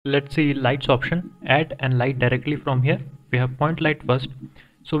Let's see lights option, add and light directly from here. We have point light first,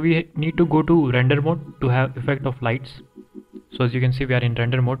 so we need to go to render mode to have effect of lights. So as you can see, we are in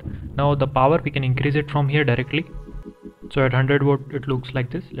render mode. Now the power, we can increase it from here directly. So at 100 watt it looks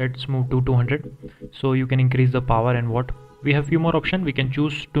like this. Let's move to 200, so you can increase the power and watt. We have few more options. We can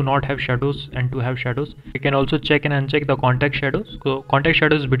choose to not have shadows and to have shadows. We can also check and uncheck the contact shadows. So contact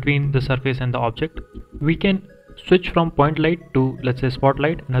shadows between the surface and the object. We can switch from point light to, let's say,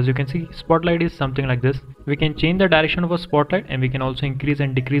 spotlight, and as you can see, spotlight is something like this. We can change the direction of a spotlight, and we can also increase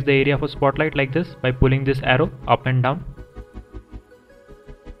and decrease the area of a spotlight like this by pulling this arrow up and down.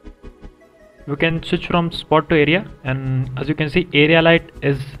 We can switch from spot to area, and as you can see, area light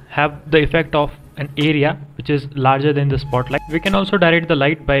have the effect of an area which is larger than the spotlight. We can also direct the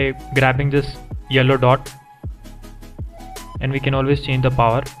light by grabbing this yellow dot, and we can always change the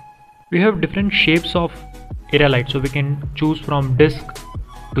power. We have different shapes of area light, so we can choose from disc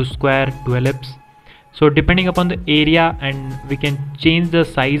to square to ellipse. So depending upon the area, and we can change the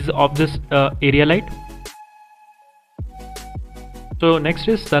size of this area light. So next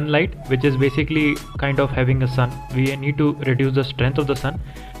is sunlight, which is basically kind of having a sun. We need to reduce the strength of the sun.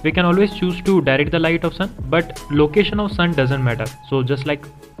 We can always choose to direct the light of sun, but location of sun doesn't matter. So just like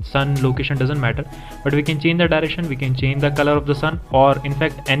sun, location doesn't matter, but we can change the direction, we can change the color of the sun, or in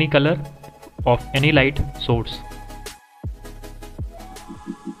fact any color of any light source.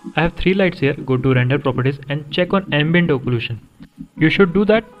 I have 3 lights here. Go to render properties and check on ambient occlusion. You should do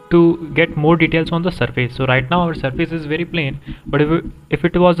that to get more details on the surface. So right now our surface is very plain, but if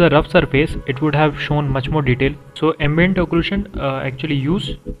it was a rough surface, it would have shown much more detail. So ambient occlusion actually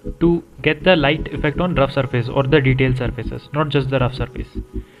used to get the light effect on rough surface or the detailed surfaces, not just the rough surface.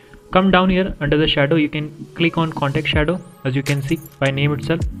 Come down here under the shadow, you can click on contact shadow. As you can see by name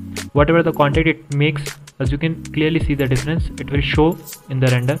itself, whatever the contact it makes, as you can clearly see the difference, it will show in the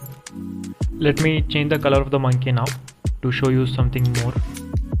render. Let me change the color of the monkey now to show you something more.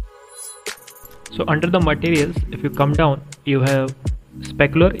 So under the materials, if you come down, you have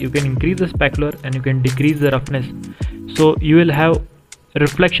specular. You can increase the specular and you can decrease the roughness, so you will have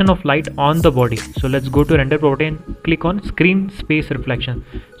reflection of light on the body. So let's go to render property and click on screen space reflection.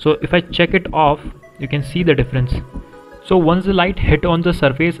 So if I check it off, you can see the difference. So once the light hit on the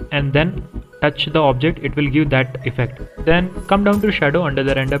surface and then touch the object, it will give that effect. Then come down to shadow. Under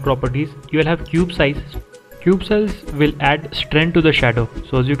the render properties, you will have cube size. Cube size will add strength to the shadow.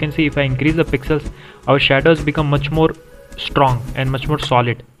 So as you can see, if I increase the pixels, our shadows become much more strong and much more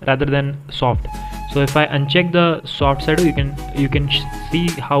solid rather than soft. So if I uncheck the soft shadow, you can see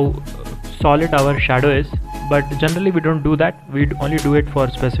how solid our shadow is, but generally we don't do that. We only do it for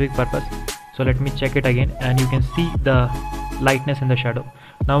specific purpose. So let me check it again, and you can see the lightness in the shadow.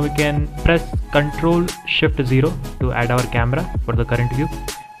 Now we can press Ctrl Shift 0 to add our camera for the current view.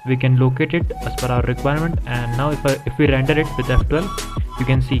 We can locate it as per our requirement, and now if we render it with F12, you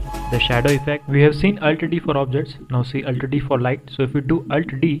can see the shadow effect. We have seen Alt D for objects, now see Alt D for light. So if we do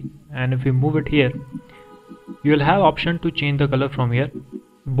Alt D and if we move it here, you will have option to change the color from here.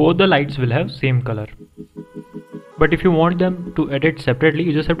 Both the lights will have same color, but if you want them to edit separately,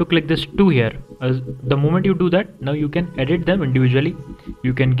 you just have to click this 2 here. As the moment you do that, now you can edit them individually.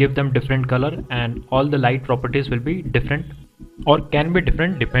 You can give them different color, and all the light properties will be different, or can be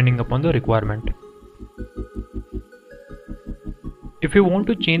different depending upon the requirement. If you want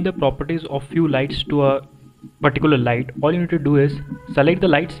to change the properties of few lights to a particular light, all you need to do is select the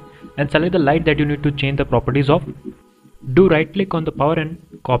lights and select the light that you need to change the properties of. Do right click on the power and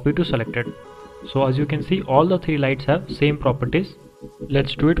copy to selected. So as you can see, all the 3 lights have same properties.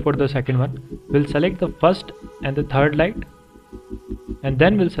 Let's do it for the second one. We'll select the first and the third light, and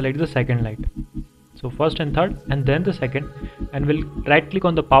then we'll select the second light. So first and third and then the second, and we'll right click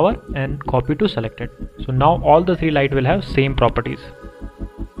on the power and copy to selected. So now all the 3 light will have same properties.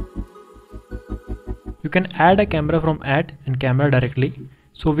 You can add a camera from add and camera directly.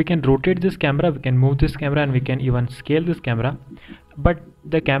 So we can rotate this camera, we can move this camera, and we can even scale this camera. But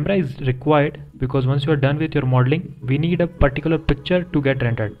the camera is required because once you are done with your modeling, we need a particular picture to get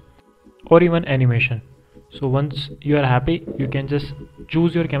rendered, or even animation. So once you are happy, you can just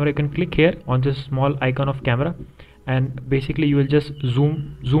choose your camera. You can click here on this small icon of camera, and basically you will just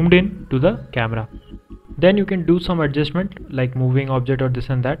zoomed in to the camera. Then you can do some adjustment like moving object or this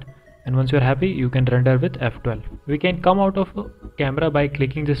and that, and once you are happy, you can render with F12. We can come out of a camera by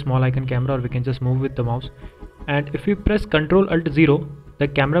clicking this small icon camera, or we can just move with the mouse. And if we press Ctrl Alt 0, the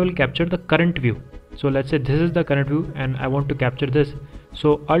camera will capture the current view. So let's say this is the current view and I want to capture this.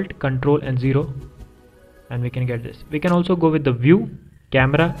 So Alt, Ctrl and 0, and we can get this. We can also go with the view,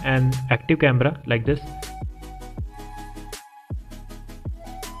 camera and active camera like this.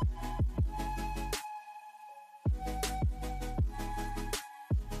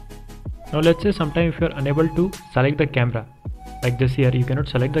 Now let's say sometime if you are unable to select the camera, like this here you cannot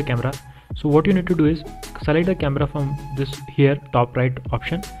select the camera, so what you need to do is select the camera from this here top right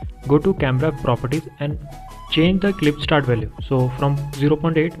option, go to camera properties and change the clip start value. So from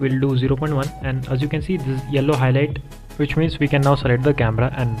 0.8 we'll do 0.1, and as you can see this yellow highlight, which means we can now select the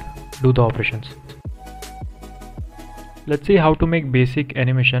camera and do the operations. Let's see how to make basic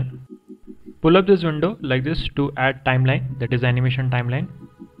animation. Pull up this window like this to add timeline, that is animation timeline.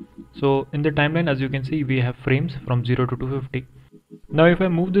 So in the timeline, as you can see, we have frames from 0 to 250. Now if I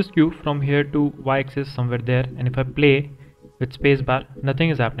move this cube from here to y-axis somewhere there, and if I play with spacebar, nothing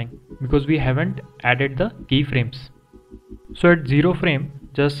is happening because we haven't added the keyframes. So at 0 frame,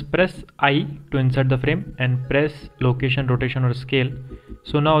 just press I to insert the frame and press location, rotation or scale.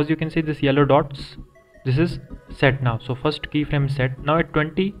 So now as you can see this yellow dots, this is set now. So first keyframe is set. Now at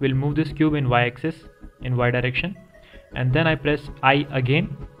 20, we'll move this cube in y-axis, in y direction, and then I press I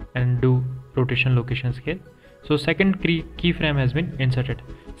again and do rotation, location, scale. So second keyframe has been inserted.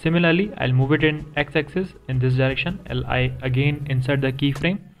 Similarly, I'll move it in x-axis in this direction. I again insert the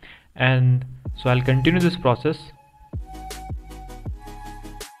keyframe, and so I'll continue this process.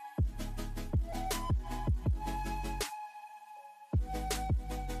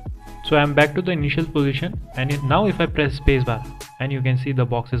 So I'm back to the initial position, and now if I press spacebar, and you can see the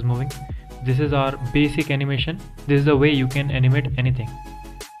box is moving. This is our basic animation. This is the way you can animate anything.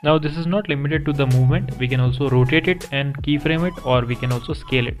 Now this is not limited to the movement, we can also rotate it and keyframe it, or we can also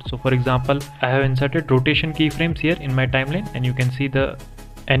scale it. So for example, I have inserted rotation keyframes here in my timeline, and you can see the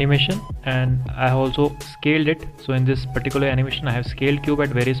animation, and I have also scaled it. So in this particular animation I have scaled cube at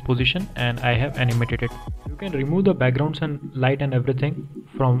various position and I have animated it. You can remove the backgrounds and light and everything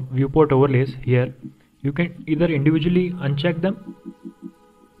from viewport overlays here. You can either individually uncheck them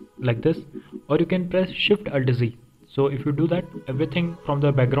like this, or you can press Shift Alt Z. So if you do that, everything from the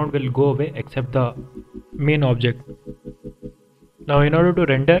background will go away except the main object. Now in order to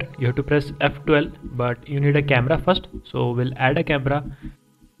render, you have to press F12, but you need a camera first. So we'll add a camera.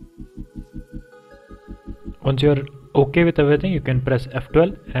 Once you're okay with everything, you can press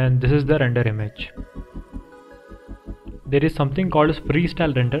F12, and this is the render image. There is something called as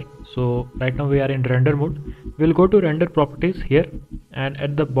freestyle render. So right now we are in render mode. We'll go to render properties here, and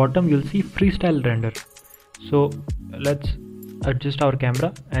at the bottom you'll see freestyle render. So let's adjust our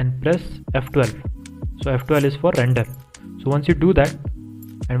camera and press F12. So F12 is for render. So once you do that,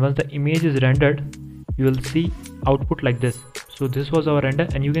 and once the image is rendered, you will see output like this. So this was our render,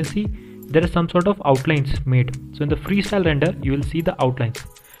 and you can see there are some sort of outlines made. So in the freestyle render, you will see the outlines.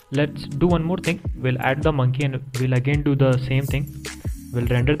 Let's do one more thing. We'll add the monkey and we'll again do the same thing. We'll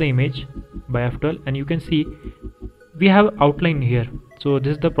render the image by F12, and you can see we have outline here. So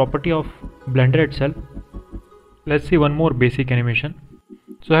this is the property of Blender itself. Let's see one more basic animation.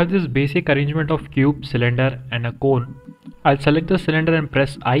 So I have this basic arrangement of cube, cylinder and a cone. I'll select the cylinder and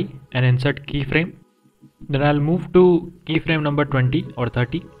press I and insert keyframe. Then I'll move to keyframe number 20 or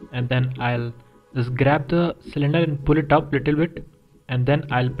 30, and then I'll just grab the cylinder and pull it up little bit, and then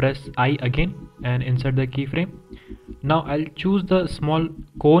I'll press I again and insert the keyframe. Now I'll choose the small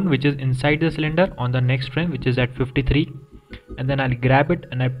cone which is inside the cylinder on the next frame, which is at 53, and then I'll grab it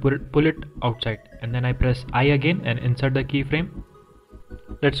and I pull it outside, and then I press I again and insert the keyframe.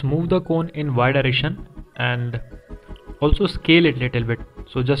 Let's move the cone in Y direction and also scale it little bit.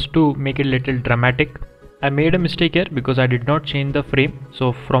 So just to make it little dramatic, I made a mistake here because I did not change the frame.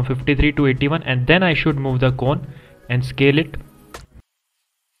 So from 53 to 81, and then I should move the cone and scale it.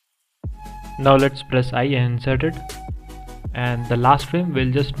 Now let's press I and insert it, and the last frame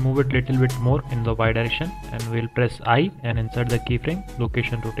we'll just move it little bit more in the Y direction, and we'll press I and insert the keyframe,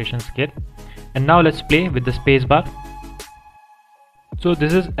 location, rotation, scale. And now let's play with the space bar. So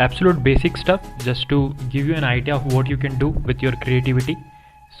this is absolute basic stuff, just to give you an idea of what you can do with your creativity.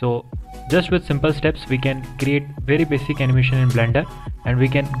 So just with simple steps we can create very basic animation in Blender, and we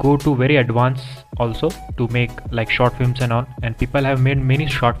can go to very advanced also to make like short films and all, and people have made many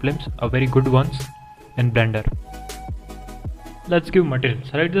short films, very good ones in Blender. Let's give material.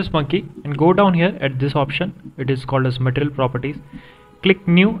 Select this monkey and go down here at this option. It is called as material properties. Click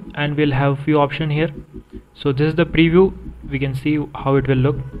new, and we'll have few options here. So this is the preview. We can see how it will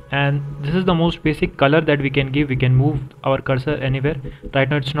look, and this is the most basic color that we can give. We can move our cursor anywhere. Right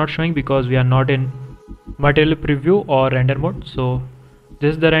now it's not showing because we are not in material preview or render mode. So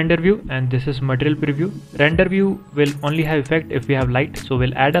this is the render view, and this is material preview. Render view will only have effect if we have light, so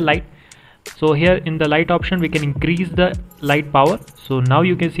we'll add a light. So here in the light option we can increase the light power, so now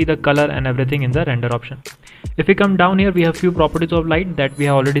you can see the color and everything in the render option. If we come down here, we have few properties of light that we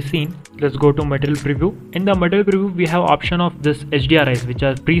have already seen. Let's go to material preview. In the material preview we have option of this HDRIs which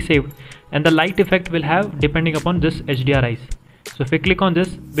are pre-saved, and the light effect will have depending upon this HDRIs. So if we click on this,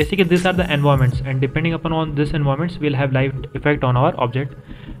 basically these are the environments, and depending upon on this environments we'll have light effect on our object,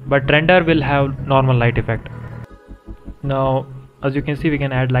 but render will have normal light effect. Now as you can see we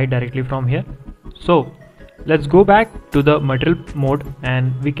can add light directly from here. So let's go back to the material mode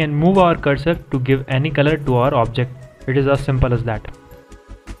and we can move our cursor to give any color to our object. It is as simple as that.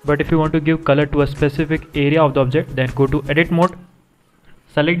 But if you want to give color to a specific area of the object, then go to edit mode,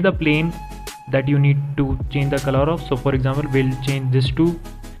 select the plane that you need to change the color of. So for example we'll change this to,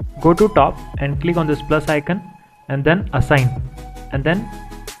 go to top and click on this plus icon and then assign, and then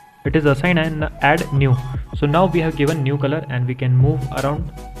it is assigned and add new. So now we have given new color and we can move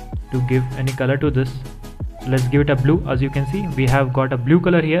around to give any color to this. So let's give it a blue. As you can see we have got a blue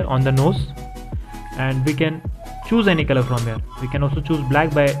color here on the nose, and we can choose any color from here. We can also choose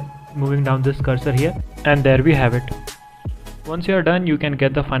black by moving down this cursor here, and there we have it. Once you are done, you can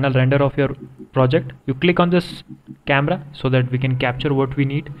get the final render of your project. You click on this camera so that we can capture what we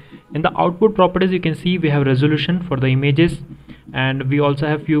need. In the output properties you can see we have resolution for the images, and we also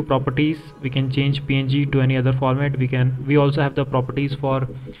have few properties. We can change PNG to any other format. We also have the properties for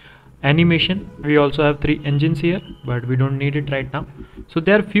animation. We also have 3 engines here, but we don't need it right now. So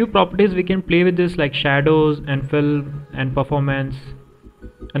there are few properties we can play with this, like shadows and fill and performance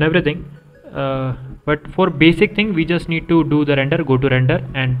and everything. But for basic thing we just need to do the render. Go to render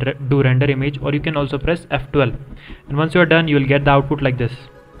and do render image, or you can also press F12, and once you are done you will get the output like this.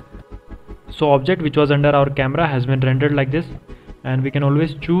 So object which was under our camera has been rendered like this, and we can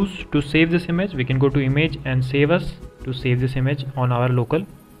always choose to save this image. We can go to image and save as to save this image on our local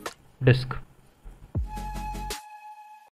disk.